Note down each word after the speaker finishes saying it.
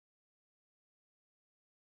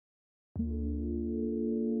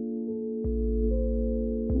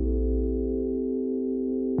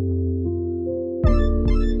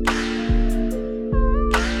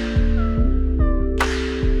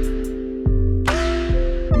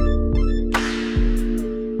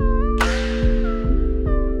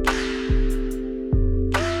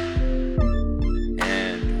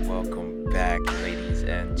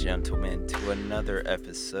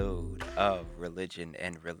episode of Religion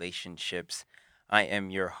and Relationships. I am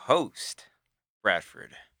your host,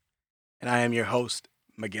 Bradford, And I am your host,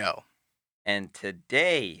 Miguel. and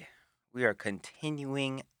today we are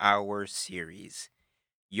continuing our series,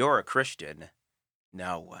 You're a Christian,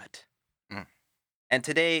 Now What? Mm. And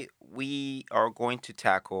today we are going to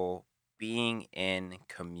tackle being in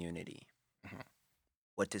community. Mhm.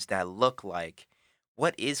 What does that look like?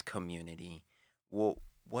 What is community? Well,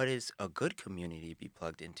 what is a good community to be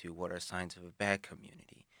plugged into? What are signs of a bad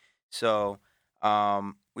community? So,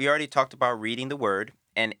 we already talked about reading the word,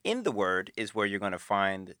 and in the word is where you're going to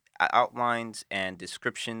find outlines and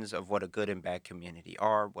descriptions of what a good and bad community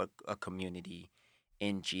are, what a community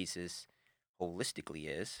in Jesus holistically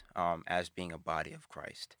is, as being a body of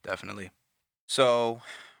Christ. Definitely. So,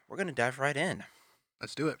 we're going to dive right in.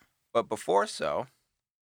 Let's do it. But before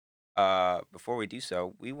we do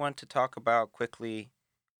so, we want to talk about quickly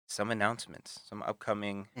some announcements, some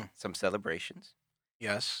upcoming, Mm. some celebrations,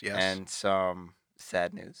 Yes, yes. and some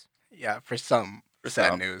sad news Yeah, for some for sad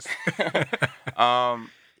some. news.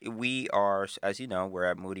 um, we are, as you know, we're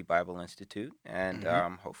at Moody Bible Institute, and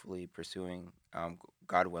Hmm. hopefully pursuing,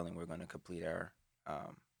 God willing, we're going to complete our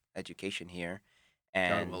education here God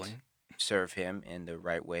and willing. serve Him in the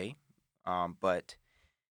right way. But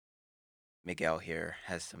Miguel here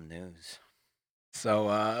has some news.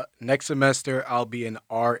 So next semester I'll be an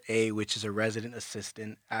RA, which is a resident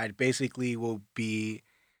assistant. I basically will be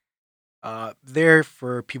there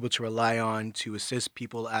for people to rely on to assist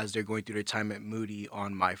people as they're going through their time at Moody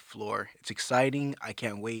on my floor. It's exciting. I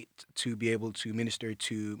can't wait to be able to minister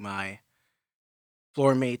to my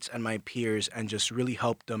floor mates and my peers and just really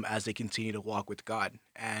help them as they continue to walk with God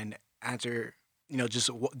and answer, just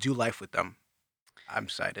do life with them. I'm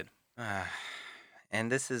excited. And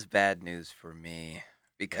this is bad news for me Yeah.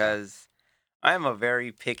 because I'm a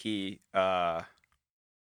very picky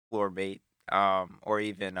floor mate, or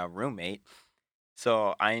even a roommate.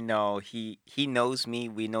 So I know he knows me.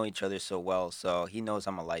 We know each other so well. So he knows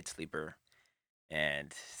I'm a light sleeper.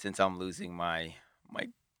 And since I'm losing my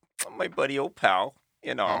my buddy old pal, Oh,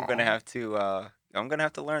 I'm gonna have to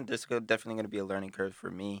learn. Definitely gonna be a learning curve for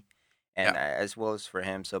me, yeah. and as well as for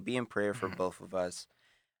him. So be in prayer for Mhm. both of us.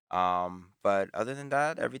 But other than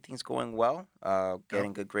that, everything's going well. Yep.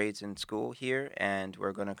 Getting good grades in school here, and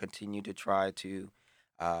we're going to continue to try to,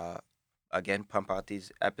 uh, again, pump out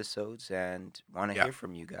these episodes and want to Yeah. hear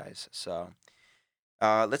from you guys. So,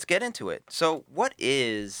 let's get into it. So, what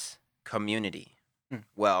is community? Mm.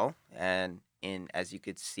 Well, and in as you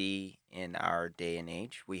could see in our day and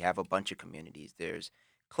age, we have a bunch of communities. There's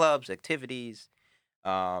clubs, activities,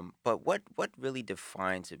 but what really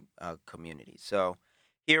defines a community? So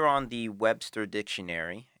here on the Webster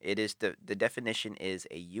Dictionary, it is the definition is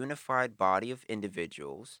a unified body of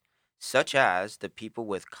individuals, such as the people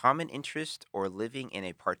with common interest or living in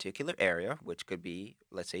a particular area, which could be,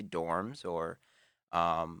 let's say, dorms or,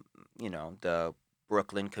 um, the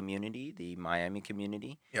Brooklyn community, the Miami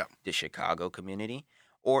community, Yeah. the Chicago community,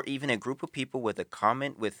 or even a group of people with a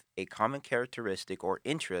common characteristic or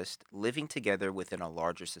interest living together within a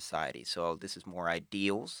larger society. So this is more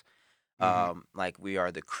ideals. Hmm. Like we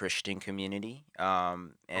are the Christian community, Or we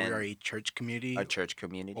are and a church community, a church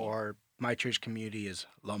community. or my church community is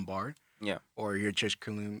Lombard, Yeah. or your church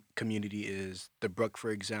community is the Brook,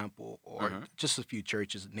 for example, or hmm just a few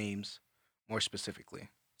churches names more specifically.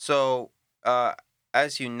 So, uh,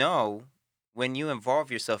 as you know, when you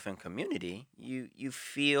involve yourself in community, you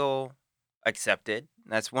feel accepted.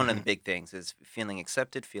 That's one of the Hmm. big things is feeling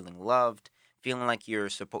accepted, feeling loved, feeling like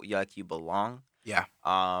like you belong. Yeah.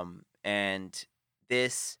 And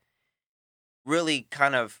this really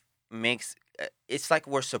kind of makes it's like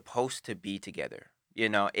we're supposed to be together.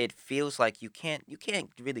 It feels like you can't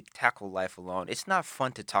really tackle life alone. It's not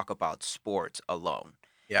fun to talk about sports alone.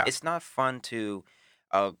 Yeah. It's not fun to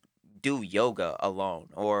uh, do yoga alone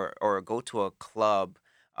or go to a club,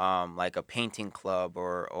 like a painting club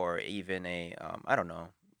or even a I don't know,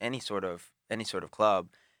 any sort of club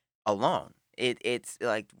alone. It's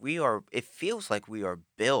like it feels like we are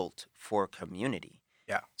built for community.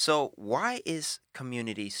 Yeah. So why is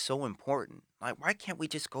community so important? Like why can't we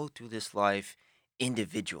just go through this life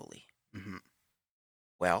individually? Hmm.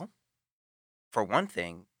 Well, for one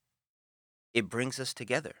thing, it brings us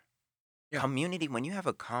together. Yeah. Community, when you have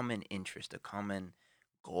a common interest, a common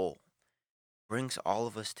goal, brings all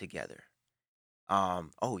of us together.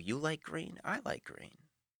 Oh, you like green? I like green.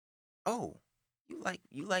 Oh,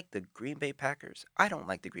 you like the Green Bay Packers? I don't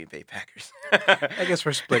like the Green Bay Packers. I guess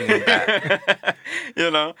we're splitting that.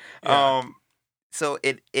 you know. Yeah. Um so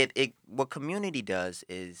it what community does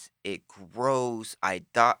is it grows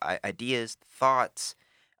ideas, thoughts,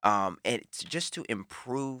 And it's just to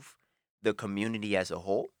improve the community as a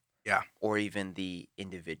whole, Yeah. or even the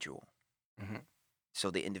individual. Mhm. So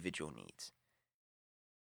the individual needs,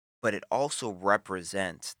 but it also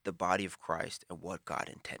represents the body of Christ and what God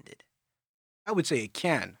intended. I would say it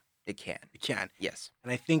can. It can. It can. Yes.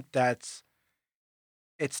 And I think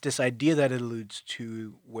it's this idea that it alludes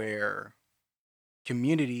to where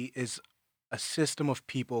community is a system of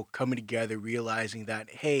people coming together, realizing that,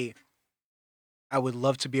 hey, I would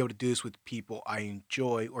love to be able to do this with people I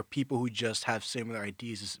enjoy or people who just have similar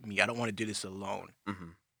ideas as me. I don't want to do this alone.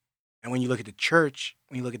 Hmm. And when you look at the church,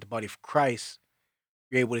 when you look at the body of Christ,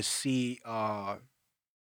 you're able to see an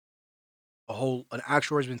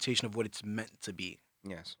actual representation of what it's meant to be,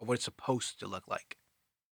 Yes. of what it's supposed to look like.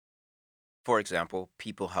 For example,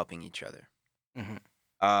 people helping each other. Hmm.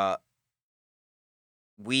 Uh,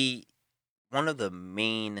 we One of the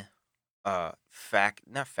main not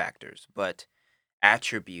factors, but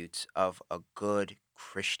attributes of a good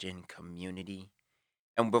Christian community.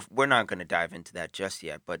 And we're not going to dive into that just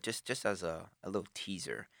yet, but just as a little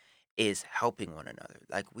teaser, is helping one another.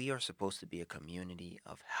 Like, we are supposed to be a community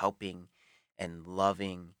of helping and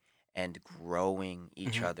loving and growing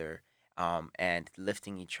each Hmm. other, and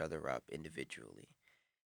lifting each other up individually.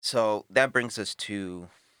 So that brings us to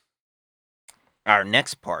our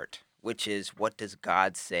next part, which is, what does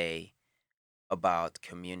God say about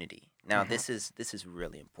community? Now, Hmm. this is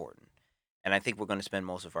really important, and I think we're going to spend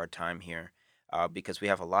most of our time here, because we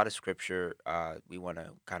have a lot of scripture we want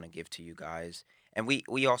to kind of give to you guys, and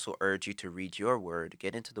we also urge you to read your word,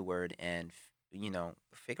 get into the word, and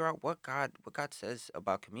figure out what God says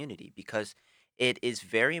about community, because it is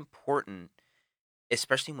very important,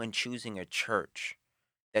 especially when choosing a church,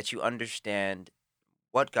 that you understand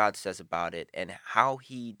what God says about it, and how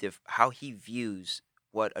he views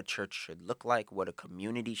what a church should look like, what a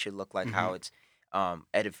community should look like, Hmm. how it's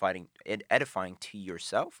edifying to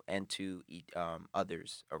yourself and to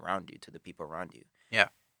others around you, to the people around you. Yeah.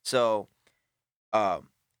 So, um,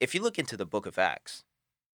 if you look into the Book of Acts,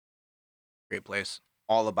 Great place.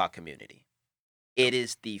 all about community. Yep. It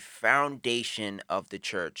is the foundation of the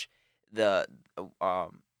church. The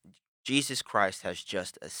Jesus Christ has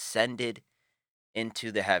just ascended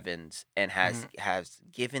into the heavens and has Hmm. has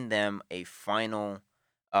given them a final,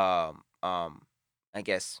 um um I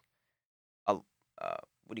guess, a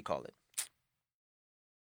what do you call it,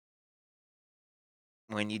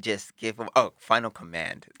 when you just give them, oh, final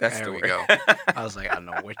command, that's There the we word. go. I was like, I don't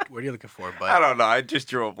know what are you looking for, I but don't know, I just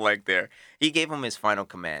drew a blank there. He gave him his final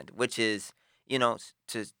command, which is,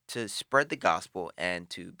 to spread the gospel and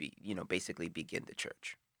to be, basically begin the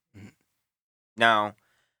church. mhm. Now,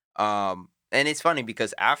 and it's funny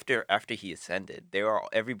because after he ascended, they were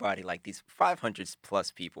everybody, like these 500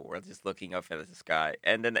 plus people, were just looking up at the sky,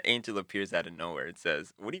 and then the angel appears out of nowhere and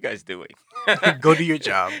says, "What are you guys doing? Go do your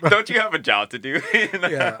job. Don't you have a job to do?"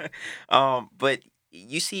 Yeah. But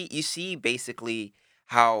you see basically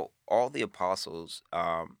how all the apostles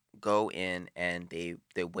go in, and they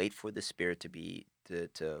wait for the Spirit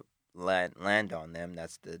to land on them.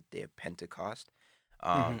 That's the day of Pentecost.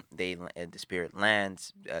 Hmm. The Spirit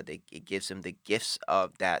lands. It gives them the gifts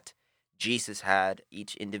of that Jesus had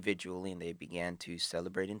each individually, and they began to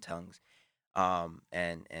celebrate in tongues,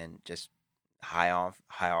 and just high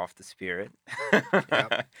off the Spirit. Yep.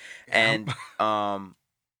 Yeah. And um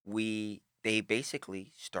they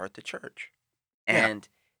basically start the church Yeah. and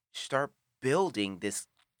start building this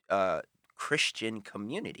uh Christian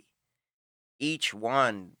community, each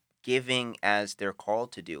one giving as they're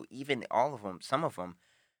called to do. Even all of them, some of them,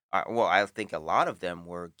 well, I think a lot of them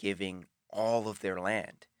were giving all of their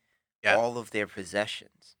land, Yeah. all of their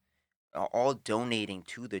possessions, all donating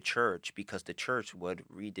to the church, because the church would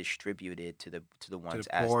redistribute it to the To the ones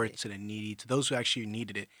as poor, they. to the needy, to those who actually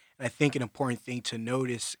needed it. And I think an important thing to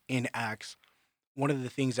notice in Acts, one of the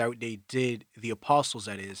things that they did, the apostles,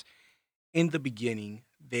 that is, in the beginning,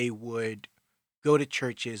 they would go to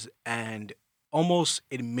churches and almost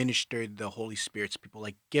administer the Holy Spirit to people,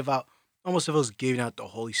 like give out, almost if it was giving out the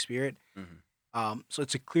Holy Spirit. Mhm. So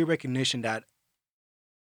it's a clear recognition that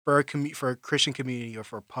for a Christian community or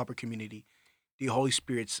for a proper community, the Holy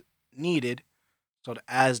Spirit's needed, so that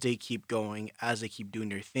as they keep going, as they keep doing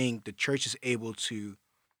their thing, the church is able to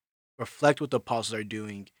reflect what the apostles are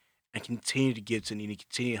doing and continue to give to the needy,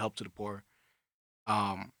 continue to help to the poor.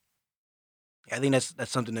 Um, I think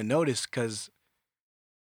that's something to notice because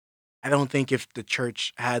I don't think if the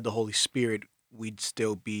church had the Holy Spirit, we'd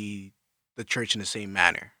still be the church in the same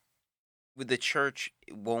manner. With the church,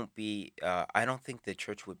 it won't be. I don't think the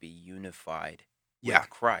church would be unified Yeah. with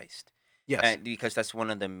Christ, Yes. and because that's one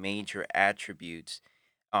of the major attributes.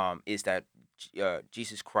 is that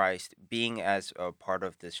Jesus Christ, being as a part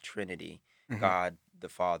of this Trinity, Hmm. God the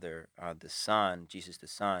Father, the Son, Jesus the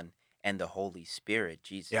Son, and the Holy Spirit. Yeah.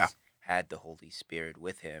 Jesus had the Holy Spirit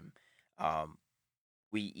with him. Um,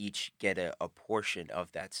 we each get a portion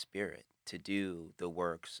of that Spirit to do the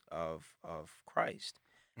works of Christ,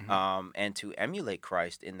 Hmm. and to emulate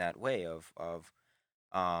Christ in that way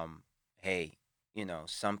um, hey,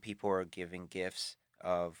 some people are giving gifts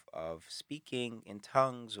of speaking in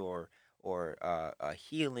tongues or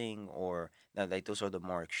healing or no, like those are the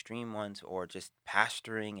more extreme ones, or just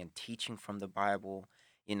pastoring and teaching from the Bible.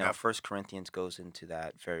 Yep. First Corinthians goes into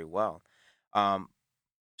that very well. Um,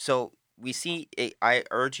 so we see I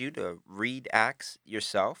urge you to read Acts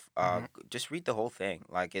yourself. Hmm. Just read the whole thing.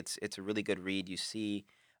 Like it's a really good read. You see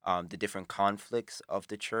the different conflicts of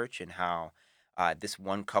the church and how this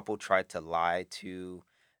one couple tried to lie to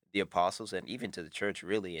the apostles and even to the church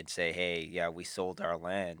really and say, "Hey, yeah, we sold our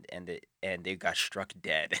land," and they got struck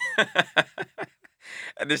dead.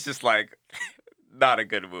 And it's just like not a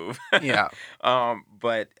good move. Yeah.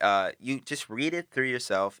 But you just read it through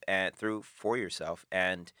yourself and through for yourself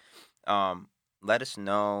and um, let us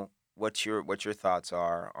know what your thoughts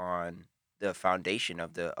are on the foundation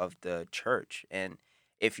of the church, and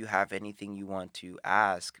if you have anything you want to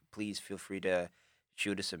ask, please feel free to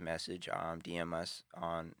shoot us a message, DM us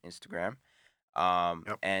on Instagram,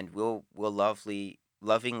 Yep. and we'll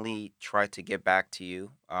lovingly try to get back to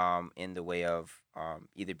you, in the way of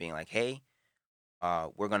either being like, hey,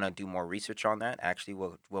 we're gonna do more research on that. Actually,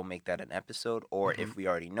 we'll make that an episode, or Hmm. if we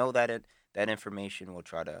already know that information, we'll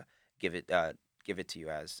try to give it give it to you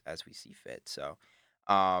as we see fit. So,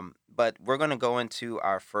 but we're gonna go into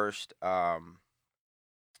our first our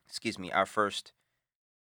first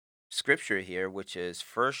scripture here, which is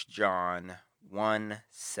First John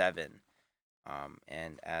 1:7.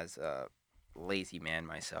 And as a lazy man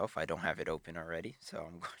myself, I don't have it open already, so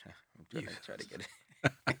I'm You. gonna try to get it.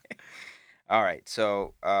 All right.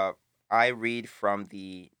 So I read from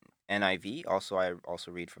the NIV. Also, I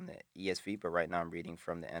also read from the ESV, but right now I'm reading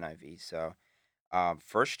from the NIV. So,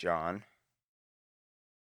 First John,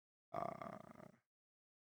 uh,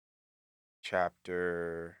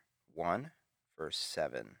 chapter 1, verse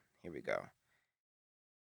 7. Here we go.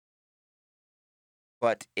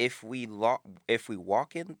 But if we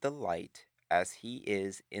walk in the light as He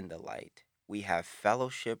is in the light, we have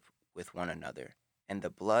fellowship with one another, and the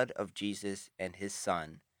blood of Jesus and His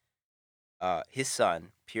Son,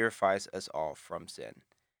 purifies us all from sin.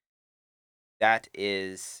 That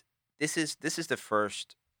is this is the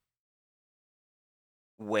first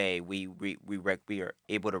way we are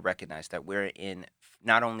able to recognize that we're in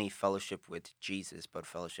not only fellowship with Jesus but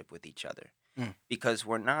fellowship with each other, Mm. because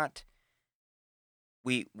we're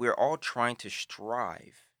all trying to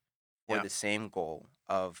strive for Yeah. the same goal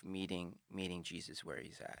of meeting Jesus where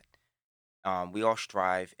he's at. We all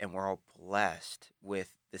strive and we're all blessed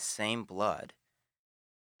with the same blood,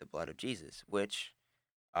 the blood of Jesus, which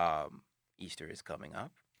um, Easter is coming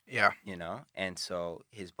up, Yeah. and so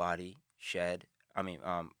his body shed,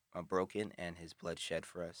 broken, and his blood shed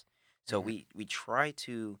for us. So Hmm. we try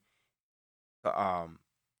to um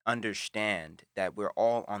understand that we're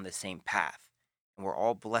all on the same path, and we're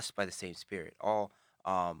all blessed by the same Spirit, all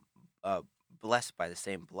um uh blessed by the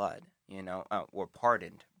same blood, or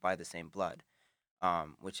pardoned by the same blood,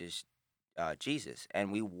 which is Jesus,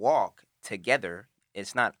 and we walk together.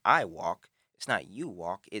 It's not I walk, it's not you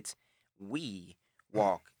walk, it's we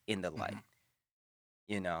walk in the light,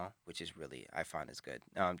 Hmm. which is really, I find is good.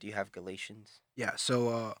 Do you have Galatians? Yeah.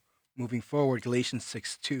 So, moving forward, Galatians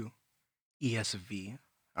 6:2 ESV.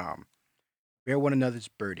 Um, Bear one another's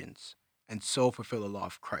burdens, and so fulfill the law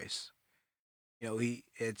of Christ.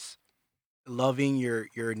 It's loving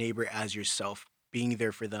your neighbor as yourself, being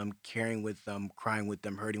there for them, caring with them, crying with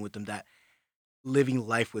them, hurting with them, that living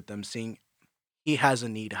life with them, saying he has a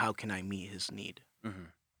need, how can I meet his need? Hmm.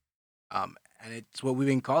 And it's what we've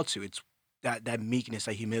been called to. It's that meekness,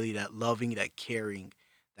 that humility, that loving, that caring,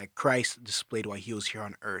 that Christ displayed while he was here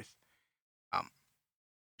on earth, um,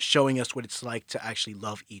 showing us what it's like to actually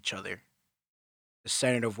love each other. The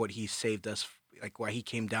center of what he saved us, like why he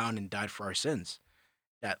came down and died for our sins.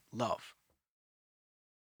 That love.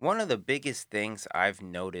 One of the biggest things I've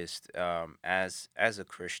noticed, as a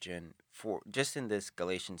Christian, for just in this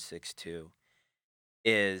Galatians 6:2,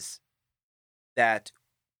 is that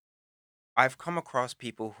I've come across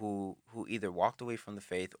people who either walked away from the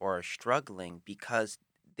faith or are struggling because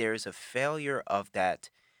there's a failure of that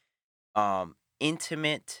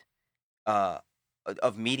intimate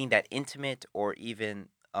of meeting that intimate or even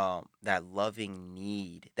that loving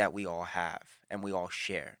need that we all have and we all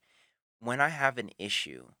share. when I have an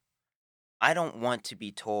issue, I don't want to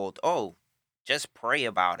be told, "Oh, just pray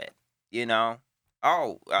about it," you know?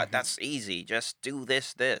 "Oh, Mhm. that's easy. Just do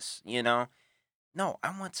this," you know? No,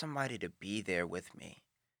 I want somebody to be there with me,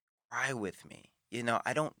 cry with me.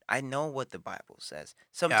 I know what the Bible says. Yeah.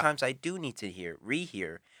 Sometimes I do need to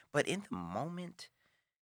rehear, but in the moment,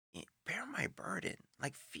 bear my burden,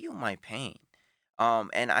 like feel my pain.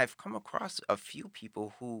 And I've come across a few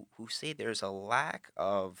people who say there's a lack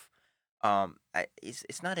of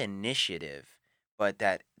it's not initiative, but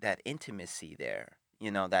that intimacy there,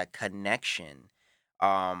 that connection,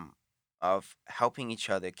 um, of helping each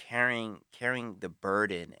other, carrying the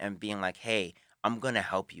burden, and being like, hey, I'm gonna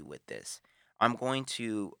help you with this. I'm going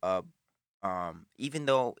to even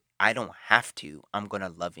though I don't have to, I'm gonna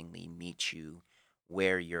lovingly meet you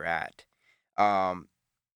where you're at. Um,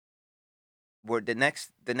 where the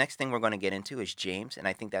next thing we're gonna get into is James, and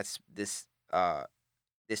I think that's this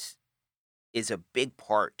is a big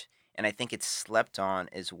part, and I think it's slept on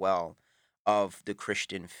as well, of the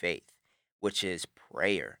Christian faith, which is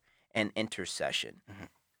prayer and intercession.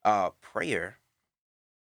 Mhm. Prayer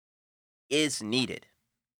is needed.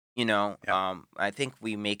 Yeah. I think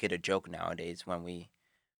we make it a joke nowadays when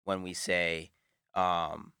we say,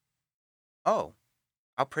 um, "Oh,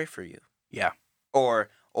 I'll pray for you," Yeah. or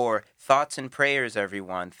 "Thoughts and prayers,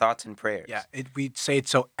 everyone. Thoughts and Yeah. prayers." We say it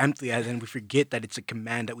so empty, and then we forget that it's a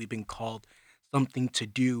command that we've been called something to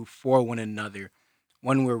do for one another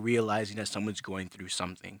when we're realizing that someone's going through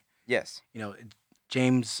something. Yes.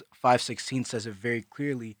 James 5:16 says it very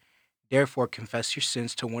clearly. Therefore, confess your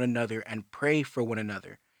sins to one another and pray for one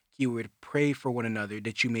another. Keyword: pray for one another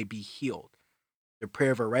that you may be healed. The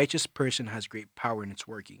prayer of a righteous person has great power in its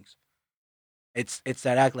workings. It's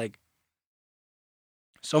that act like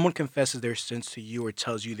someone confesses their sins to you or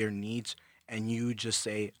tells you their needs, and you just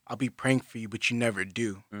say, "I'll be praying for you," but you never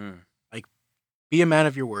do. Mm. Like, be a man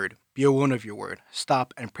of your word. Be a woman of your word.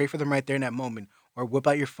 Stop and pray for them right there in that moment, or whip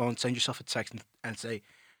out your phone, send yourself a text, and say,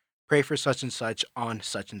 "Pray for such and such on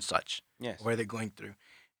such and such," Yes. where they're going through.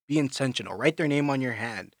 Be intentional. Write their name on your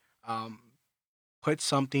hand. Put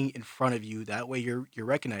something in front of you. That way, you're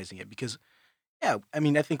recognizing it. Because yeah, I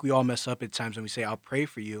mean, I think we all mess up at times when we say, "I'll pray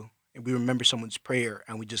for you," and we remember someone's prayer,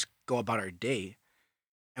 and we just go about our day,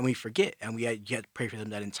 and we forget, and we yet pray for them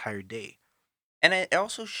that entire day. And it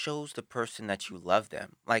also shows the person that you love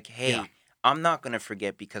them. Like, Yeah. hey, I'm not going to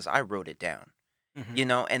forget because I wrote it down.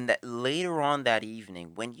 Hmm. And that later on that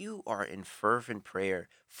evening, when you are in fervent prayer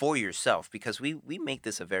for yourself, because we make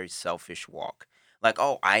this a very selfish walk. Like,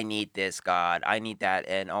 oh, I need this, God, I need that,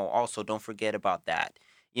 and oh, also don't forget about that.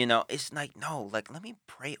 It's like, no, like, let me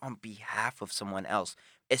pray on behalf of someone else,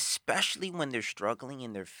 especially when they're struggling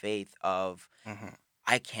in their faith of, Hmm.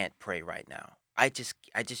 I can't pray right now. I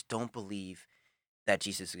just don't believe that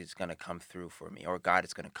Jesus is going to come through for me, or God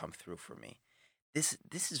is going to come through for me. This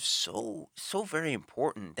is so very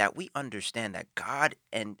important that we understand that God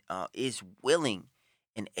and is willing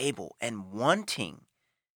and able and wanting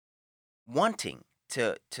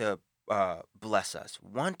to bless us,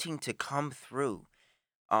 wanting to come through.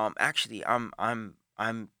 Actually, I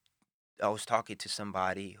was talking to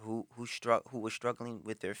somebody who was struggling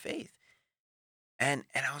with their faith, and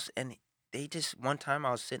they just one time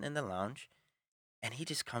I was sitting in the lounge, and he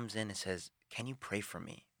just comes in and says, "Can you pray for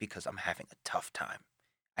me because I'm having a tough time.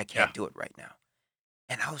 I Yeah. can't do it right now."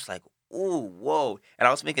 And I was like, "Ooh, whoa!" And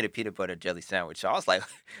I was making a peanut butter jelly sandwich, so I was like,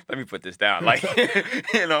 "Let me put this down." Like,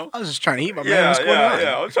 you know, I was just trying to eat, my man. yeah, What's going yeah,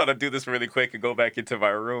 yeah. on? I'm trying to do this really quick and go back into my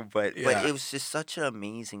room, but Yeah. it was just such an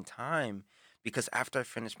amazing time because after I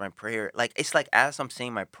finished my prayer, like it's like as I'm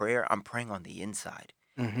saying my prayer, I'm praying on the inside,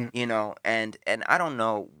 Hmm. and I don't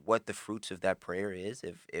know what the fruits of that prayer is,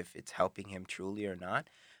 if it's helping him truly or not,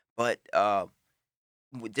 but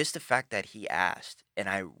just the fact that he asked, and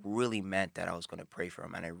I really meant that I was going to pray for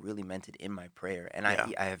him, and I really meant it in my prayer, and I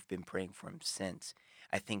Yeah. I have been praying for him since.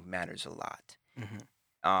 I think matters a lot.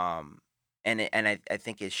 Hmm. Um, and I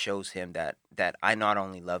think it shows him that I not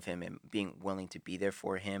only love him and being willing to be there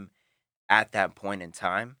for him at that point in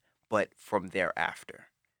time, but from thereafter.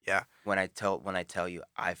 Yeah. When I tell you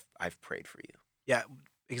I've prayed for you. Yeah.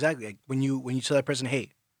 Exactly. Like when you tell that person,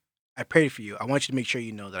 "Hey, I prayed for you. I want you to make sure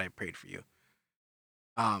you know that I prayed for you."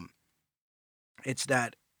 Um, it's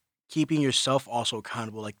that keeping yourself also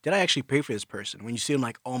accountable. Like, did I actually pray for this person? When you see them,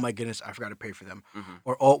 like, "Oh my goodness, I forgot to pray for them," Hmm.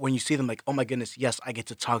 or oh, when you see them, like, "Oh my goodness, yes, I get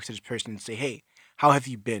to talk to this person and say, hey, how have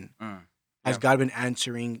you been? Mm. Has Yeah. God been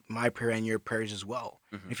answering my prayer and your prayers as well?"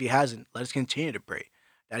 Hmm. And if He hasn't, let us continue to pray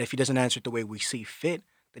that if He doesn't answer it the way we see fit,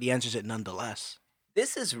 that He answers it nonetheless.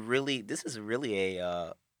 This is really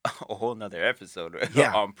a a whole nother episode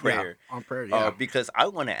Yeah, on yeah, prayer, on prayer, yeah. because I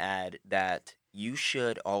want to add that you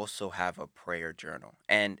should also have a prayer journal,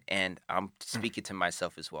 and I'm Mm, speaking to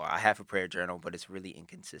myself as well. I have a prayer journal, but it's really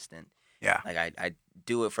inconsistent. yeah, Like I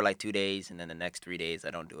do it for like 2 days, and then the next 3 days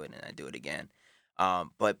I don't do it, and I do it again.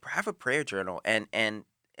 But have a prayer journal, and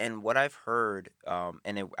what I've heard,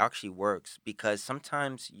 and it actually works because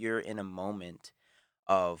sometimes you're in a moment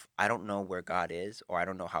of I don't know where God is, or I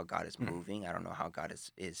don't know how God is mm, moving. I don't know how God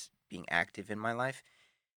is being active in my life.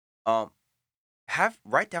 Um, have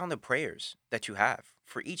write down the prayers that you have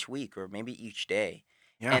for each week or maybe each day,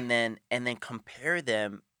 yeah, and then compare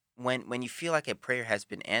them. When you feel like a prayer has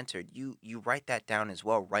been answered, you write that down as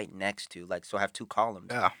well right next to, like, so I have two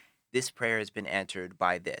columns. yeah, This prayer has been answered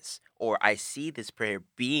by this, or I see this prayer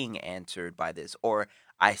being answered by this, or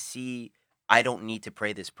I see I don't need to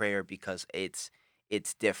pray this prayer because it's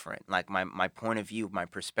different, like my point of view, my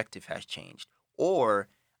perspective has changed, or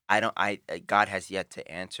I don't I God has yet to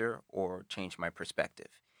answer or change my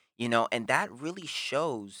perspective, and that really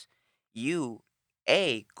shows you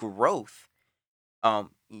a growth.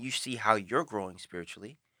 You see how you're growing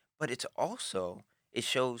spiritually, but it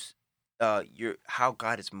shows your how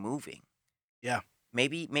God is moving. yeah,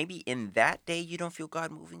 Maybe in that day you don't feel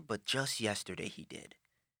God moving, but just yesterday he did.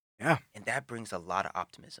 yeah. And that brings a lot of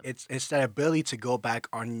optimism. It's that ability to go back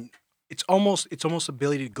on. It's almost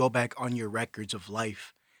ability to go back on your records of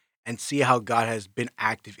life and see how God has been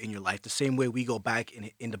active in your life. The same way we go back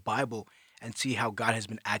in the Bible and see how God has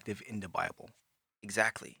been active in the Bible.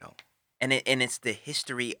 Exactly. You know? And it's the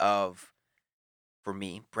history of, for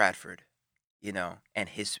me, Bradford, and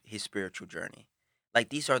his spiritual journey. Like,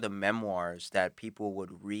 these are the memoirs that people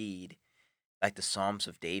would read, like the Psalms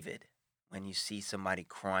of David, when you see somebody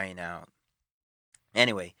crying out.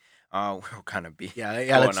 Anyway, we'll kind of be Yeah,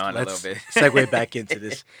 yeah. going Let's on a little let's bit. segue back into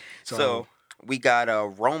this. So, So we got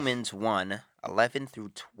Romans 1:11 through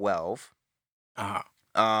 12. uh,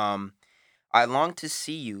 Um, I long to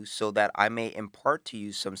see you so that I may impart to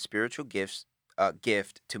you some spiritual gift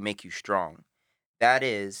to make you strong. That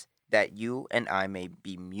is, that you and I may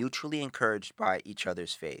be mutually encouraged by each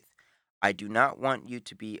other's faith. I do not want you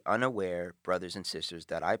to be unaware, brothers and sisters,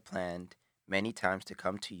 that I planned many times to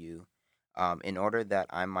come to you, in order that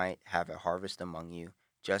I might have a harvest among you,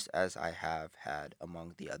 just as I have had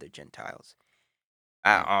among the other Gentiles.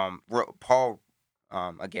 yeah, Paul,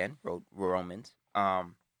 again, wrote Romans,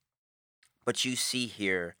 but you see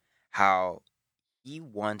here how he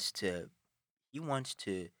wants to he wants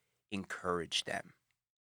to encourage them.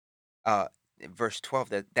 uh Verse 12,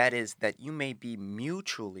 that is, that you may be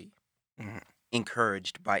mutually mhm,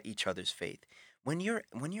 encouraged by each other's faith. When you're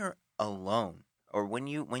alone, or when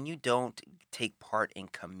you don't take part in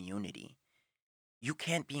community, you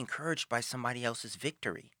can't be encouraged by somebody else's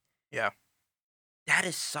victory. yeah, That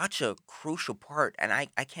is such a crucial part, and I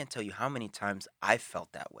can't tell you how many times I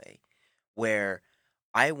felt that way, where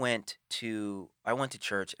I went to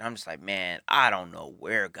church and I'm just like, man, I don't know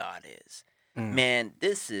where God is. mm, Man,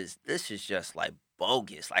 this is just like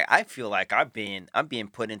bogus. Like, I feel like I'm being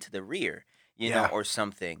put into the rear, yeah, or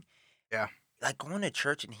something. yeah, Like, going to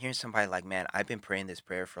church and hearing somebody like, man, I've been praying this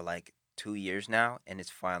prayer for like 2 years now, and it's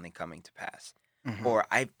finally coming to pass. mhm, Or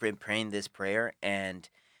I've been praying this prayer, and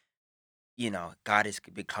God has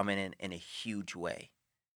been coming in a huge way.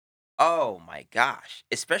 Oh my gosh,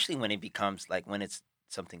 especially when it becomes like when it's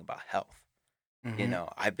something about health. mhm,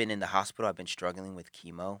 I've been in the hospital, I've been struggling with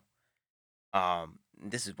chemo.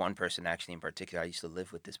 This is one person actually in particular. I used to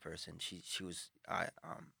live with this person. She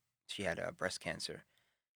had breast cancer,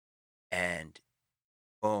 and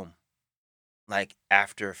boom, like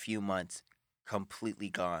after a few months, completely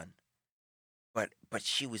gone. But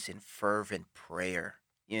she was in fervent prayer,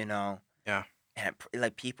 you know, yeah, and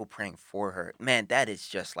like people praying for her. Man, that is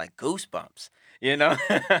just like goosebumps, you know.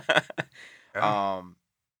 yeah. um,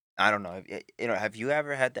 I don't know. Have you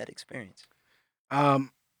ever had that experience?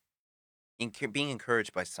 Um, Being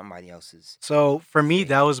encouraged by somebody else's so for me, faith.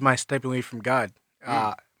 that was my stepping away from God.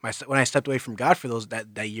 Mm, When I stepped away from God for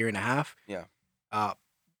that year and a half, yeah. uh,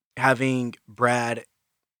 having Brad,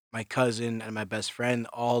 my cousin, and my best friend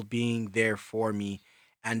all being there for me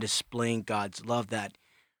and displaying God's love that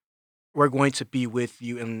we're going to be with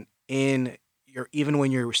you and in your even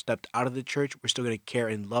when you're stepped out of the church, we're still going to care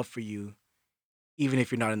and love for you, even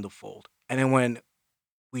if you're not in the fold. And then when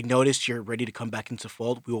we notice you're ready to come back into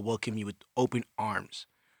fold, we will welcome you with open arms,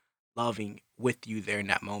 loving with you there in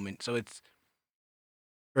that moment. So it's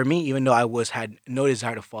for me, even though I was had no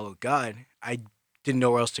desire to follow God, I didn't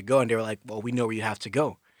know where else to go, and they were like, "Well, we know where you have to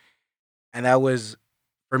go." And that was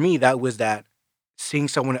for me. That was that seeing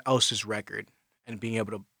someone else's record and being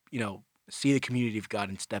able to, you know, see the community of God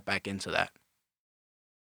and step back into that.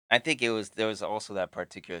 I think there was also that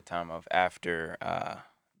particular time of after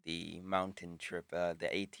the mountain trip, the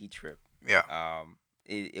AT trip. Yeah.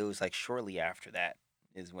 It was like shortly after that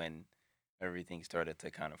is when everything started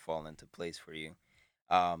to kind of fall into place for you.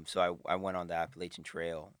 So I went on the Appalachian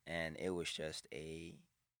Trail, and it was just a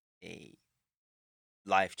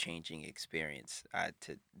life changing experience.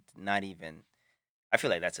 To not even, I feel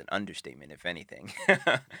like that's an understatement, if anything.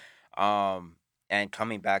 um, and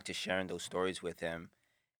coming back to sharing those stories with him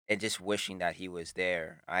and just wishing that he was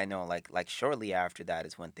there. I know, like shortly after that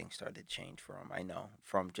is when things started to change for him. I know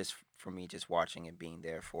from just for me just watching and being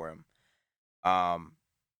there for him. Um,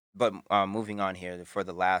 but moving on here for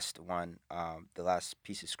the last one, the last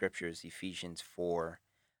piece of scripture is Ephesians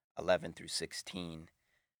 4:11 through 16.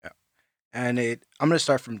 Yeah. And I'm gonna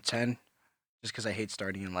start from 10, just because I hate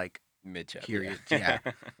starting in like Mid chapter, periods. yeah.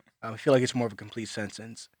 Yeah. I feel like it's more of a complete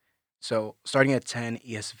sentence. So starting at 10,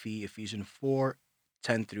 ESV, Ephesians 4,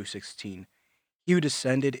 10 through 16. He who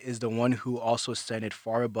descended is the one who also ascended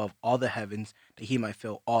far above all the heavens that he might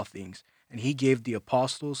fill all things. And he gave the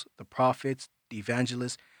apostles, the prophets, the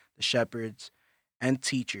evangelists, the shepherds, and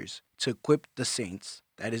teachers to equip the saints,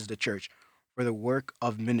 that is the church, for the work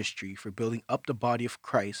of ministry, for building up the body of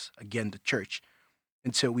Christ, again the church,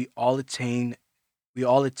 until we all attain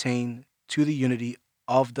to the unity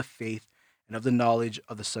of the faith and of the knowledge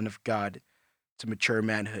of the Son of God, to mature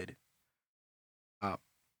manhood, uh,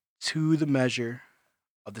 to the measure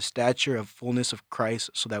of the stature of fullness of Christ,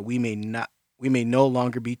 so that we may no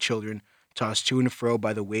longer be children, tossed to and fro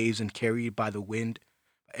by the waves and carried by the wind,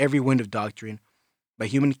 by every wind of doctrine, by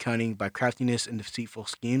human cunning, by craftiness and deceitful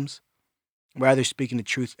schemes. Rather, speaking the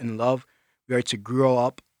truth in love, we are to grow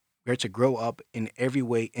up. We are to grow up in every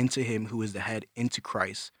way into Him who is the head, into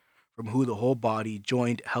Christ, from whom the whole body,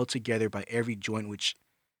 joined, held together by every joint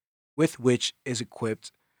with which is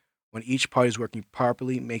equipped, when each part is working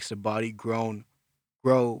properly, makes the body grow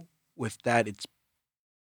with that it's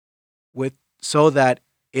with so that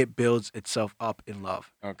it builds itself up in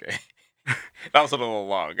love. Okay. That was a little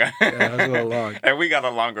long. Yeah, that was a little long. And we got a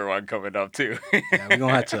longer one coming up too. Yeah, we're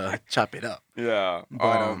gonna have to chop it up. Yeah.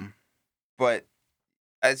 But But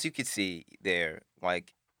as you can see there,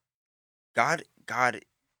 like God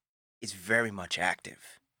is very much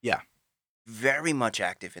active. yeah. Very much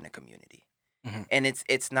active in the community. Mhm. And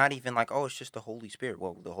it's not even like, oh, it's just the Holy Spirit.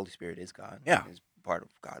 Well, the Holy Spirit is God, Yeah. is part of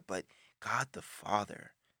God, but God the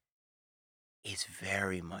Father is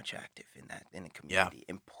very much active in the Yeah. community,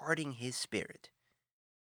 imparting His Spirit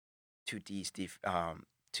to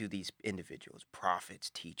to these individuals, prophets,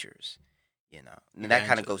 teachers, and that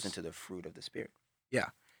kind of goes Evangelists. into the fruit of the Spirit. Yeah.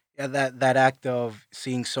 Yeah, that act of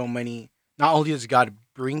seeing so many, not only does God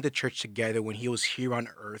bring the church together when he was here on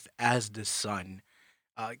earth as the son,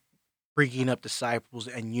 uh, bringing up disciples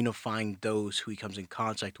and unifying those who he comes in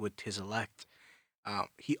contact with, his elect,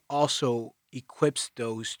 he also equips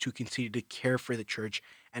those to continue to care for the church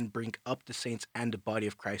and bring up the saints and the body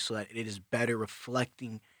of Christ, so that it is better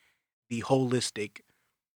reflecting the holistic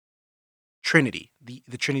Trinity,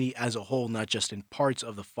 the Trinity as a whole, not just in parts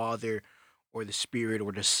of the Father or the Spirit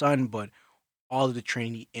or the Son, but all of the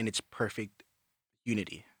Trinity in its perfect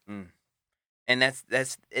unity. Mm. And that's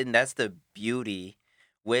the beauty,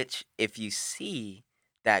 which if you see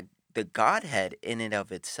that the Godhead in and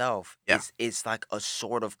of itself Yeah. is like a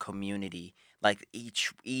sort of community. Like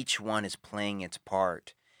each one is playing its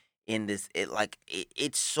part in this.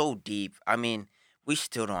 It's so deep. I mean, we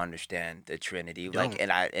still don't understand the Trinity. We Like,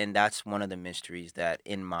 don't. and that's one of the mysteries that,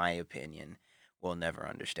 in my opinion, we'll never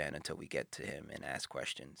understand until we get to Him and ask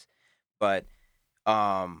questions. But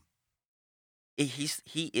um,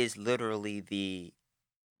 he is literally the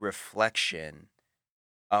reflection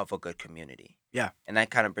of a good community. Yeah. And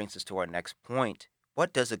that kind of brings us to our next point.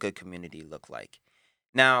 What does a good community look like?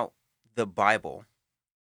 Now, the Bible,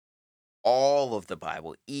 all of the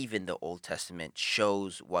Bible, even the Old Testament,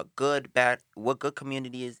 shows what good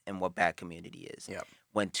community is and what bad community is. Yeah.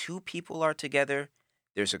 When two people are together,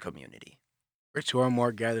 there's a community. Where two or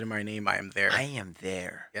more gathered in my name, I am I there. am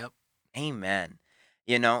there. Yep. Amen.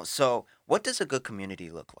 So what does a good community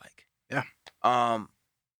look like? Yeah. Um,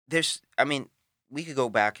 I mean, we could go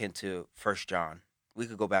back into First John. We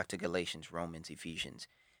could go back to Galatians, Romans, Ephesians.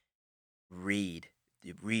 Read,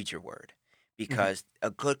 read your word, Hmm. because a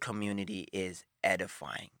good community is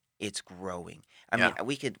edifying. It's growing. I mean, Yeah.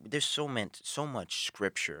 we could. There's so much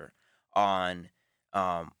scripture on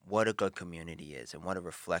what a good community is and what a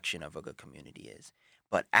reflection of a good community is.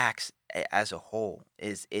 But Acts as a whole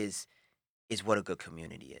is what a good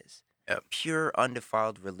community is. Yep. Pure,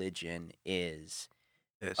 undefiled religion is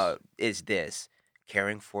This. this.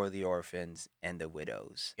 caring for the orphans and the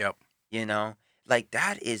widows. Yep. You know, like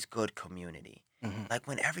that is good community. Mhm. Like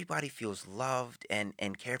when everybody feels loved and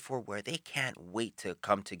cared for, where they can't wait to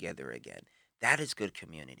come together again. That is good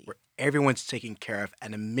community. Where everyone's taken care of,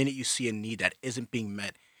 and the minute you see a need that isn't being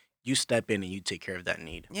met, you step in and you take care of that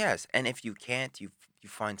need. Yes, and if you can't, you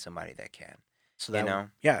find somebody that can. So You that know,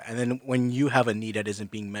 yeah, and then when you have a need that isn't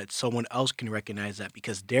being met, someone else can recognize that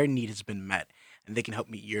because their need has been met, and they can help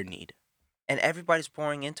meet your need. and everybody's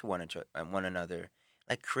pouring into one another,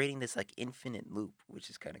 like creating this like infinite loop, which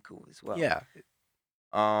is kind of cool as well. Yeah,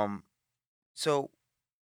 Um, so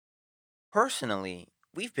personally,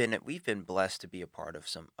 we've been blessed to be a part of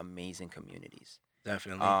some amazing communities.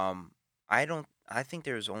 definitely. Um, I think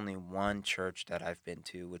there's only one church that I've been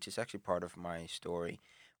to, which is actually part of my story,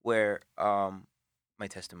 where my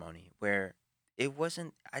testimony, where it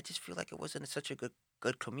wasn't. I just feel like it wasn't such a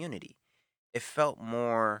good community. It felt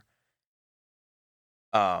more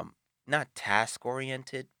um not task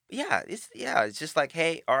oriented. It's just like,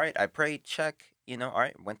 hey, all right, I prayed, check. All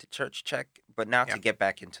right, went to church, check. But now Yeah. to get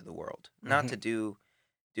back into the world, not Mhm. to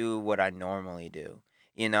do what I normally do.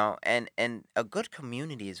 And a good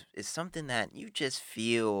community is something that you just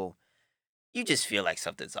feel like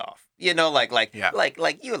something's off. Yeah.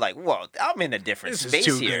 You're like, whoa, I'm in a different This is space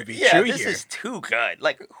too good here. to be Yeah, true this here. is too good.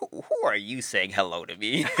 Like, who are you saying hello to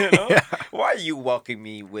me? You know, Yeah. why are you welcoming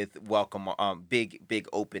me with big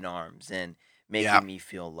open arms and Yeah. making me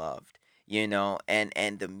feel loved?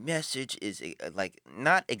 And the message is like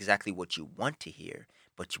not exactly what you want to hear,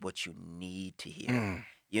 but what you need to hear.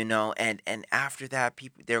 Mm. And after that,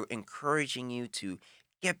 people they're encouraging you to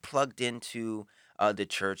get plugged into the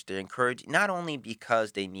church. They're encouraged not only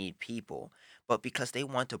because they need people, but because they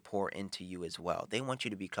want to pour into you as well. They want you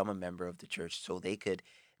to become a member of the church so they could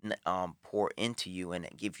pour into you and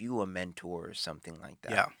give you a mentor or something like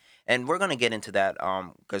that. Yeah. And we're gonna get into that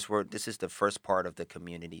because we're this is the first part of the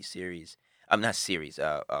community series. I'm not series.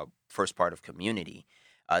 First part of community.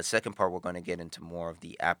 Second part, we're going to get into more of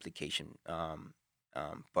the application.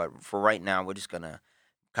 But for right now, we're just gonna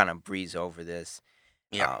kind of breeze over this.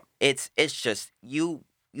 Yeah. It's just you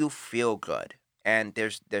feel good, and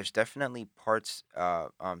there's definitely parts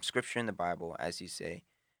scripture in the Bible, as you say,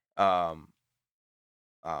 um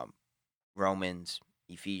um Romans,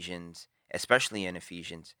 Ephesians, especially in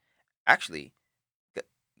Ephesians. Actually, g-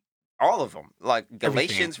 all of them, like Everything.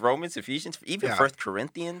 Galatians, Romans, Ephesians, even Yeah. First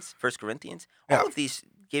Corinthians, Yeah. all of these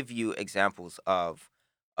give you examples of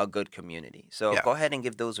a good community. So Yeah. go ahead and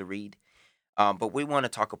give those a read. But we want to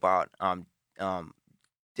talk about um,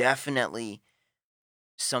 definitely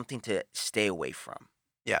something to stay away from,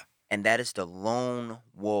 Yeah. and that is the lone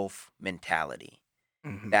wolf mentality.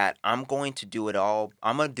 Mhm. That I'm going to do it all.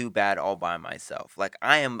 I'm gonna do bad all by myself. Like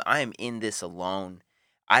I am in this alone.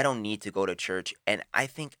 I don't need to go to church, and I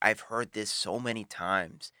think I've heard this so many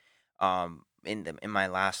times, in my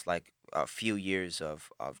last like a few years of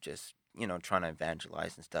just trying to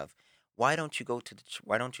evangelize and stuff. Why don't you go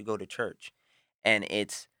to church? And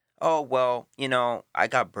it's, oh well, I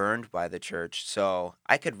got burned by the church, so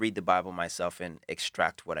I could read the Bible myself and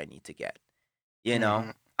extract what I need to get. You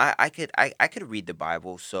know, Mhm. I could read the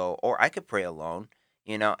Bible, so or I could pray alone.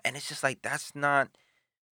 And it's just like that's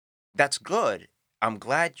good. I'm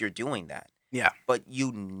glad you're doing that, Yeah. but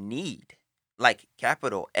you need like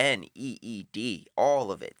capital NEED,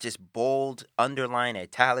 all of it, just bold, underline,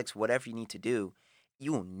 italics, whatever you need to do.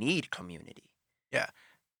 You need community. Yeah.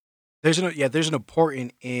 There's an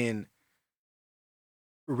important in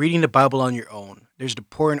reading the Bible on your own. There's an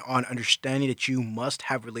important on understanding that you must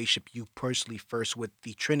have relationship you personally first with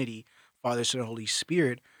the Trinity, Father, Son, and Holy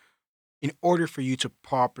Spirit, in order for you to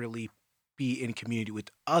properly be in community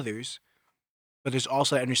with others. But there's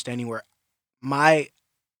also that understanding where my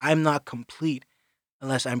I'm not complete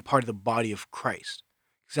unless I'm part of the body of Christ.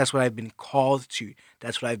 Because that's what I've been called to.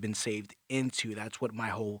 That's what I've been saved into. That's what my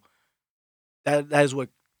whole that is what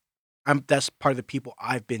that's part of the people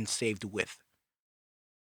I've been saved with.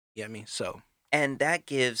 You know what I mean? So And that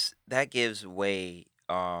gives way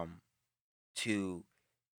to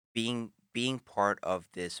being part of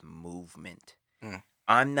this movement. mm,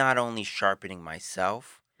 I'm not only sharpening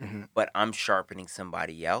myself, mhm, but I'm sharpening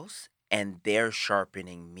somebody else and they're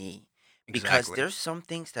sharpening me. Because exactly. there's some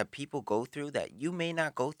things that people go through that you may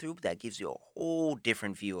not go through that gives you a whole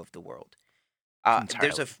different view of the world.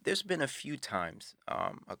 Entirely. There's been a few times,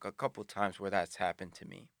 a couple times where that's happened to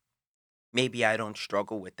me. Maybe I don't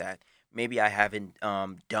struggle with that. Maybe I haven't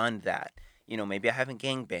done that. Maybe I haven't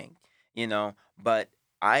gangbanged. But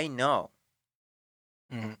I know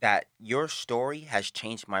Mhm, that your story has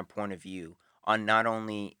changed my point of view on not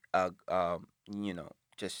only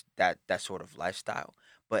just that sort of lifestyle,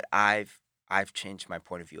 but I've changed my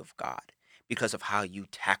point of view of God because of how you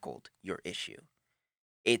tackled your issue.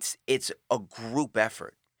 It's a group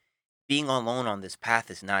effort. Being alone on this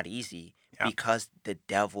path is not easy Yeah. because the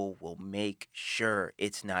devil will make sure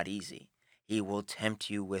it's not easy. He will tempt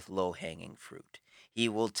you with low hanging fruit. He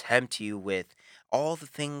will tempt you with all the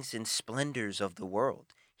things and splendors of the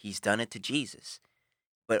world. He's done it to Jesus,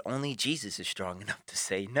 but only Jesus is strong enough to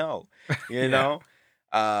say no, you Yeah. know?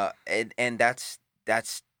 And that's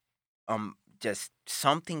just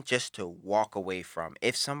something just to walk away from.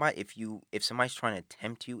 If somebody's trying to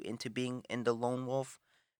tempt you into being in the lone wolf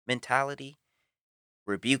mentality,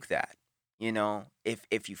 rebuke that.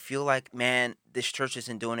 If you feel like, man, this church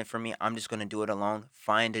isn't doing it for me, I'm just going to do it alone.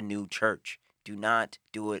 Find a new church. Do not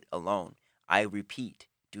do it alone. I repeat,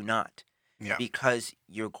 do not, Yeah. because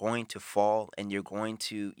you're going to fall, and you're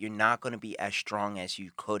not going to be as strong as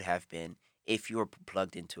you could have been if you were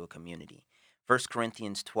plugged into a community. First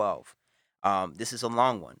Corinthians 12. This is a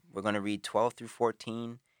long one. We're going to read 12 through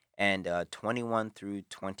 14 and 21 through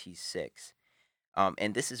 26.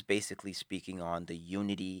 And this is basically speaking on the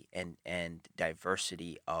unity and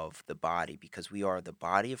diversity of the body, because we are the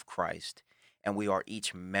body of Christ, and we are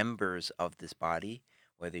each members of this body,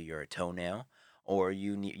 whether you're a toenail or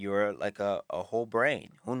you're like a whole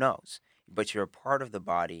brain, who knows? But you're a part of the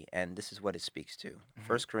body, and this is what it speaks to. Mhm.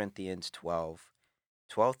 First Corinthians 12,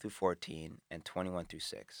 12 through 14, and 21 through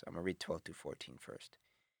 6. I'm going to read 12 through 14 first.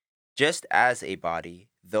 Just as a body,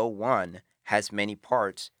 though one, has many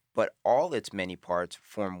parts, but all its many parts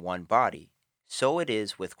form one body, so it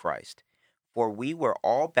is with Christ. For we were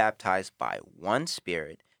all baptized by one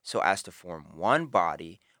Spirit, so as to form one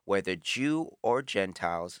body, whether Jew or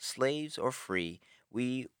Gentiles, slaves or free,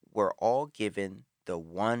 we were all given the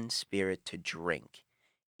one Spirit to drink.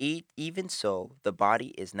 Even so, the body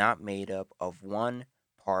is not made up of one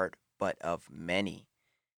part, but of many.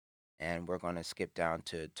 And we're going to skip down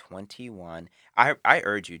to 21. I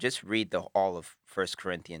urge you, just read the all of First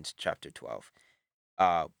Corinthians chapter 12.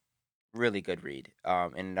 Uh really good read.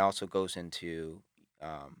 And it also goes into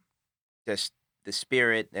um just the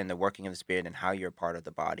spirit and the working of the spirit and how you're part of the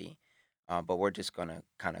body. But we're just going to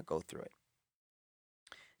kind of go through it.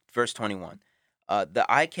 Verse 21. The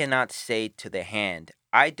eye cannot say to the hand,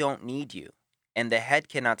 I don't need you. And the head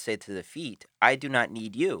cannot say to the feet, I do not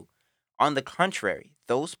need you. On the contrary,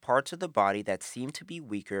 those parts of the body that seem to be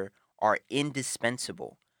weaker are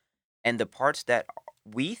indispensable, and the parts that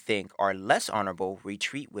we think are less honorable we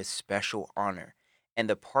treat with special honor, and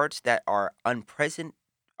the parts that are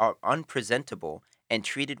unpresentable and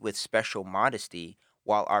treated with special modesty,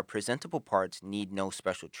 while our presentable parts need no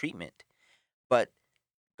special treatment. But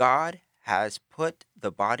God has put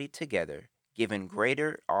the body together, given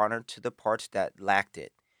greater honor to the parts that lacked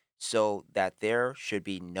it, so that there should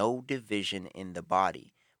be no division in the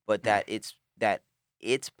body, but Mm. that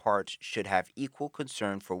its parts should have equal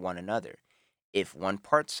concern for one another. If one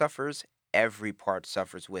part suffers, every part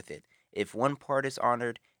suffers with it. If one part is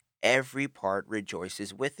honored, every part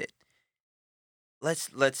rejoices with it. Let's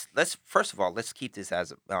first of all, let's keep this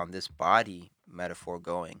as this body metaphor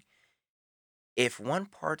going. If one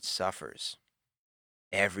part suffers,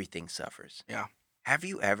 everything suffers. Yeah. Have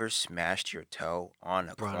you ever smashed your toe on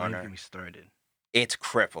a Bro, don't even get corner? me started. It's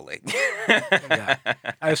crippling. Yeah.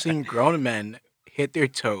 I've seen grown men hit their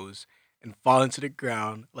toes and fall into the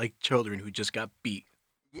ground like children who just got beat.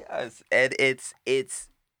 Yes, and it's it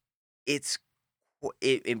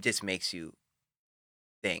just makes you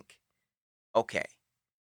think, okay,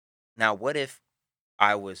 now what if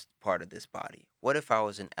I was part of this body? What if I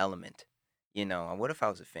was an element? And what if I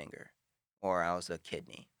was a finger or I was a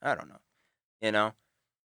kidney? I don't know. You know,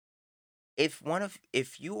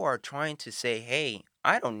 if you are trying to say, "Hey,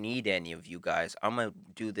 I don't need any of you guys. I'm going to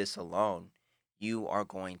do this alone." You are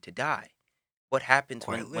going to die. What happens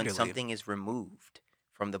Quite when literally. something is removed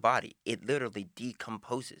from the body? It literally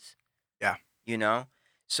decomposes, Yeah. you know?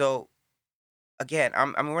 So, again, I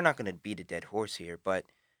mean, we're not going to beat a dead horse here, but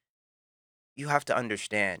you have to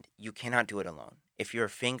understand you cannot do it alone. If you're a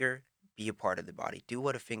finger, be a part of the body. Do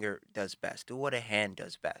what a finger does best. Do what a hand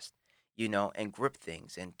does best. And grip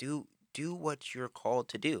things and do what you're called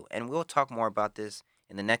to do. And we'll talk more about this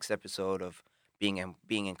in the next episode of being in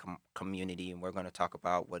community, and we're going to talk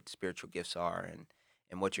about what spiritual gifts are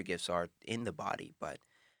and what your gifts are in the body. But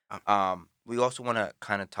Um, we also want to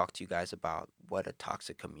kind of talk to you guys about what a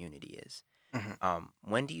toxic community is. mhm.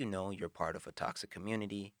 When do you know you're part of a toxic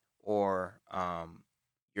community, or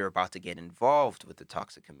you're about to get involved with the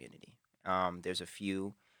toxic community? There's a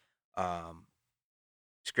few um,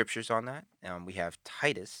 scriptures on that. We have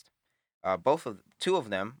Titus. Both of two of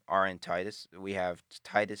them are in Titus. We have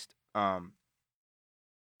Titus 3:10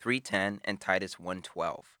 and Titus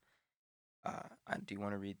 1:12. Do you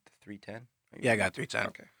want to read the 3:10? Are you Yeah, I ready? got 310.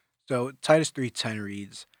 Okay. So Titus 3:10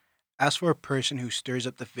 reads, "As for a person who stirs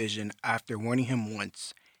up the vision after warning him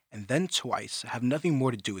once and then twice, have nothing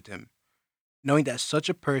more to do with him, knowing that such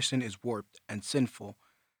a person is warped and sinful,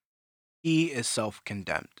 he is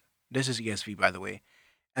self-condemned." This is ESV, by the way.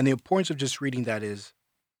 And the importance of just reading that is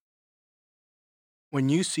when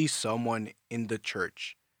you see someone in the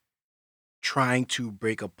church trying to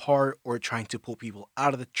break apart or trying to pull people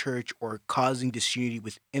out of the church or causing disunity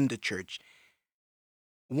within the church,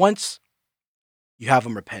 once you have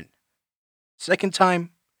them repent. Second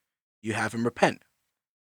time, you have him repent.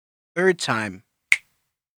 Third time,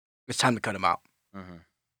 it's time to cut him out. Hmm.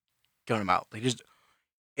 Cut him out. Like just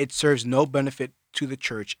it serves no benefit to the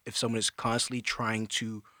church if someone is constantly trying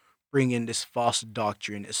to bring in this false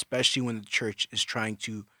doctrine, especially when the church is trying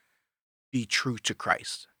to be true to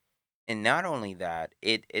Christ. And not only that,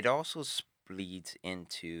 it also bleeds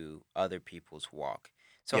into other people's walk.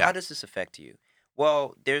 So how Yeah. does this affect you?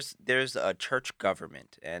 Well, there's a church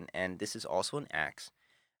government, and this is also an Acts.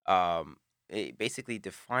 Basically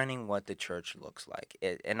defining what the church looks like,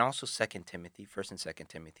 and also Second Timothy, First and Second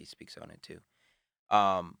Timothy speaks on it too.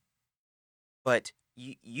 Um, but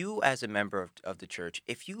you as a member of the church,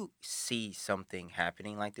 if you see something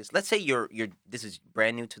happening like this, let's say you're this is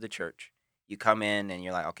brand new to the church, you come in and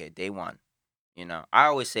you're like, okay, day one. I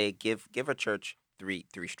always say give a church three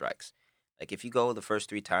strikes. Like if you go the first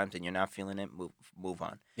three times and you're not feeling it, move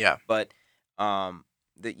on. Yeah. But um,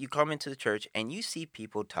 that you come into the church and you see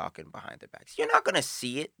people talking behind their backs. You're not gonna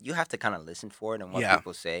see it. You have to kind of listen for it and what Yeah.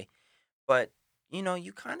 people say. But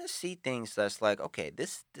you kind of see things that's like, okay,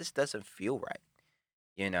 this doesn't feel right.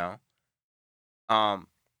 You know, um,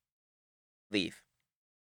 leave.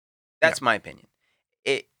 Yeah. That's my opinion.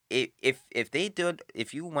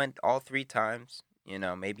 If you went all three times,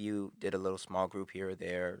 maybe you did a little small group here or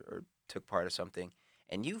there or took part of something,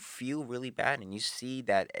 and you feel really bad, and you see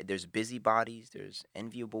that there's busybodies, there's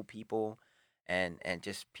enviable people, and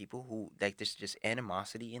just people who like there's just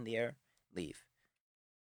animosity in the air, leave.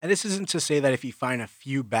 And this isn't to say that if you find a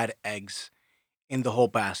few bad eggs in the whole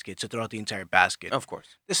basket, to throw out the entire basket. Of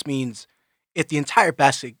course. This means if the entire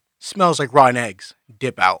basket smells like rotten eggs,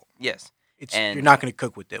 dip out. Yes. You're And not going to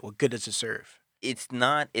cook with it. What good does it serve? it's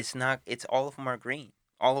all of them are green,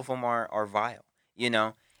 all of them are vile, you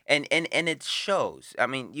know and it shows. I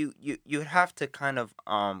mean, you have to kind of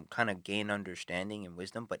gain understanding and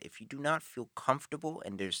wisdom, but if you do not feel comfortable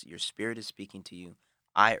and there's your spirit is speaking to you,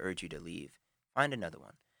 I urge you to leave. Find another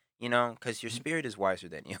one, because your Mhm. spirit is wiser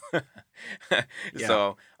than you. Yeah.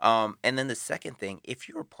 So and then the second thing, if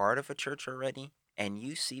you're a part of a church already and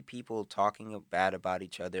you see people talking bad about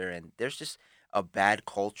each other and there's just a bad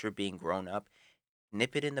culture being grown up,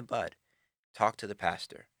 nip it in the bud. Talk to the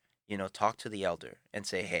pastor, talk to the elder and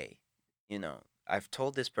say, hey, I've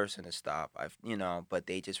told this person to stop. But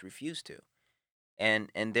they just refuse to. And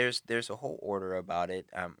there's a whole order about it.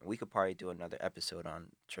 We could probably do another episode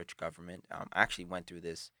on church government. I actually went through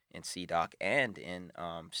this in CDOC and in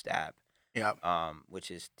STAB, Yeah.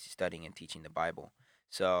 which is studying and teaching the Bible.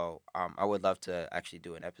 So I would love to actually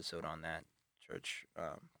do an episode on that church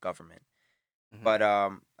government. Mhm. But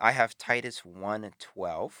I have Titus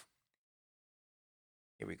 1:12.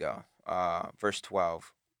 Here we go. Verse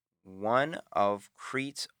 12. One of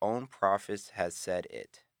Crete's own prophets has said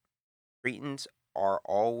it. Cretans are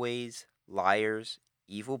always liars,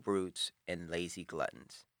 evil brutes, and lazy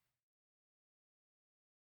gluttons.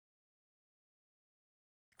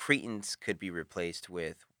 Cretans could be replaced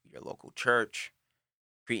with your local church.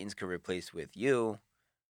 Cretans could replace with you,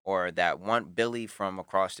 or that one Billy from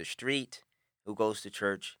across the street who goes to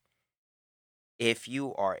church. If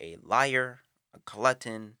you are a liar, a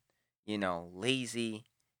glutton, lazy,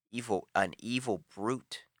 an evil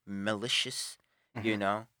brute, malicious, you Mhm.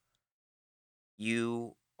 know,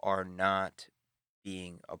 you are not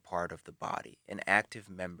being a part of the body, an active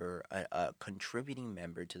member, a contributing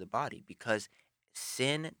member to the body, because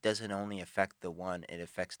sin doesn't only affect the one, it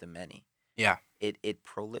affects the many. Yeah. It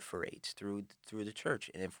proliferates through the church,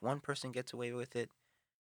 and if one person gets away with it,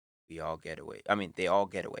 we all get away. I mean, they all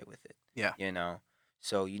get away with it, Yeah. you know.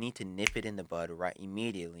 So you need to nip it in the bud right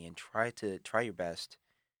immediately and try your best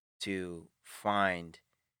to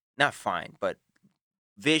not find, but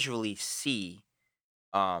visually see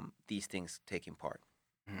these things taking part.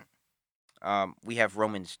 Mhm. We have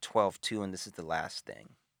Romans 12:2, and this is the last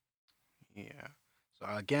thing. Yeah. So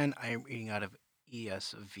again, I am reading out of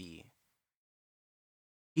ESV.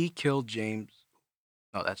 He killed James.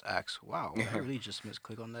 No, that's Acts. Wow, I really just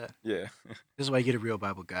misclick on that. Yeah. This is why you get a real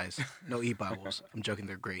Bible, guys. No e-Bibles. I'm joking,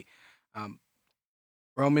 they're great. Um,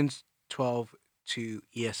 Romans 12:2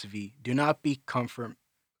 ESV. Do not be Conformed.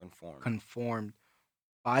 conformed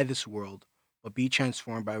by this world, but be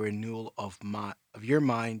transformed by renewal of your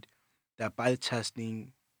mind, that by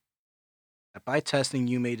testing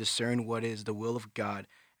you may discern what is the will of God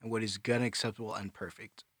and what is good and acceptable and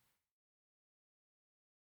perfect.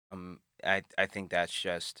 I think that's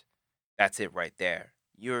it right there.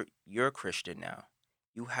 You're a Christian now.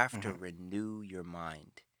 You have to Mhm. renew your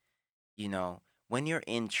mind. You know, when you're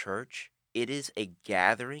in church, it is a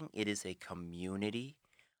gathering, it is a community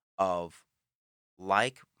of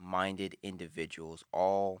like-minded individuals.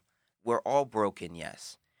 All We're all broken,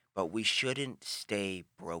 yes, but we shouldn't stay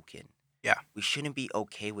broken. Yeah, We shouldn't be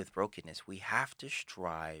okay with brokenness. We have to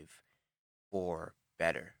strive for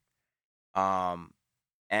better. Um,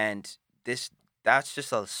 and this that's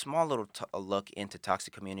just a small little a look into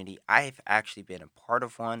toxic community. I've actually been a part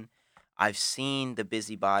of one. I've seen the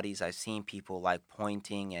busybodies. I've seen people like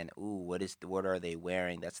pointing and ooh, what are they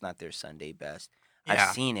wearing? That's not their Sunday best. I've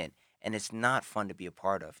yeah, seen it, and it's not fun to be a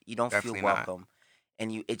part of. You don't feel definitely not. welcome,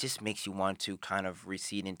 and it just makes you want to kind of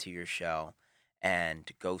recede into your shell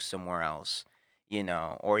and go somewhere else,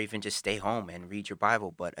 or even just stay home and read your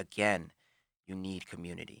Bible. But again, you need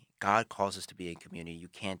community. God calls us to be in community. You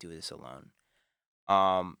can't do this alone.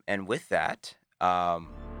 And with that,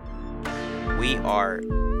 we are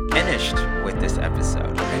finished with this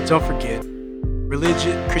episode. And don't forget,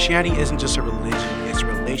 Christianity isn't just a religion, it's a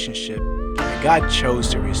relationship that God chose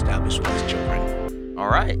to reestablish with his children. All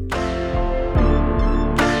right.